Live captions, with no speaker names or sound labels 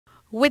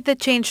With the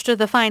change to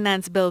the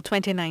Finance Bill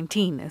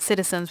 2019,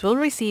 citizens will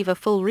receive a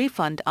full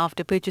refund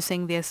after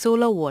purchasing their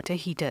solar water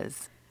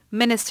heaters.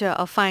 Minister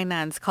of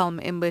Finance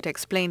Colm Imbert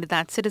explained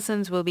that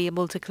citizens will be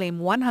able to claim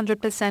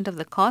 100% of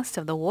the cost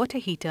of the water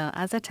heater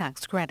as a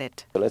tax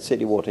credit. Let's say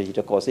the water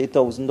heater costs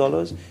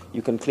 $8,000,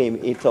 you can claim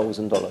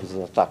 $8,000 as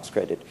a tax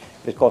credit.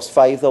 If it costs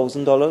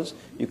 $5,000,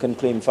 you can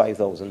claim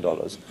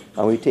 $5,000.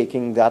 And we're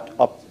taking that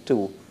up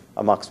to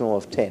a maximum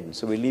of 10.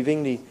 So we're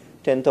leaving the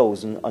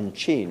 10,000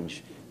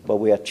 unchanged, but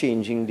we are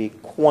changing the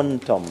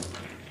quantum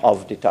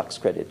of the tax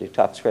credit. The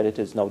tax credit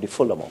is now the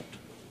full amount.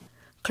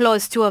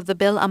 Clause 2 of the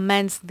bill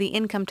amends the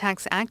Income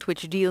Tax Act,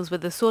 which deals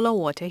with the solar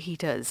water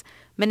heaters.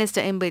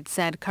 Minister Imbert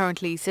said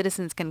currently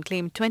citizens can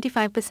claim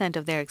 25%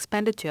 of their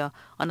expenditure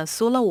on a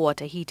solar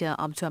water heater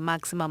up to a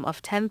maximum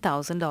of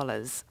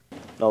 $10,000.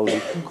 Now,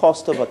 the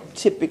cost of a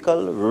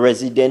typical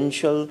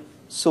residential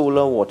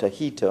solar water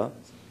heater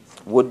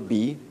would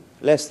be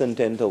less than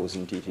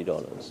 10,000 TT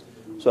dollars.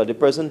 So at the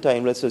present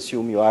time, let's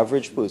assume your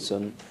average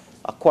person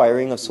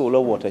acquiring a solar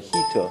water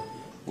heater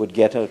would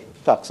get a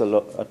tax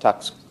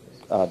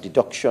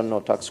deduction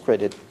or tax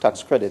credit,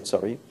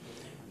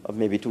 of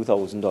maybe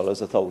 $2,000,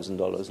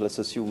 $1,000. Let's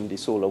assume the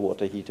solar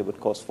water heater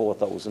would cost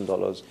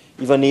 $4,000,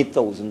 even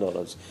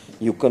 $8,000.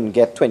 You can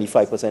get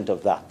 25%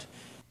 of that.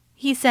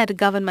 He said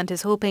government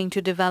is hoping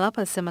to develop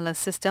a similar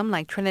system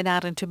like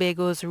Trinidad and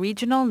Tobago's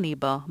regional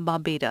neighbor,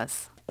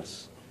 Barbados.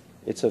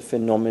 It's a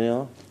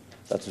phenomenon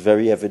that's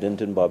very evident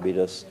in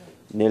Barbados.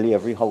 Nearly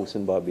every house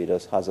in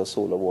Barbados has a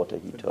solar water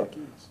heater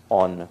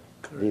on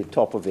the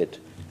top of it.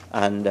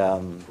 And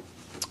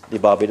the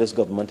Barbados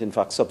government, in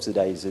fact,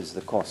 subsidizes the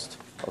cost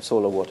of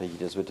solar water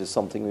heaters, which is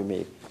something we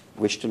may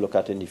wish to look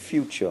at in the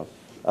future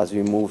as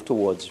we move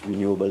towards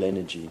renewable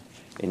energy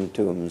in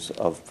terms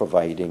of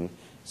providing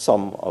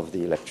some of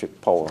the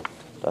electric power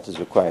that is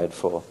required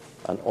for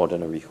an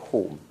ordinary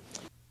home.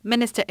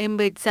 Minister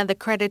Imbert said the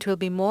credit will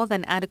be more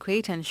than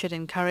adequate and should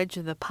encourage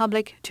the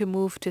public to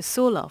move to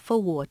solar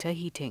for water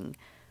heating.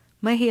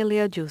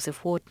 Mahalia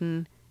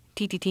Joseph-Wharton,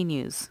 TTT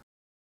News.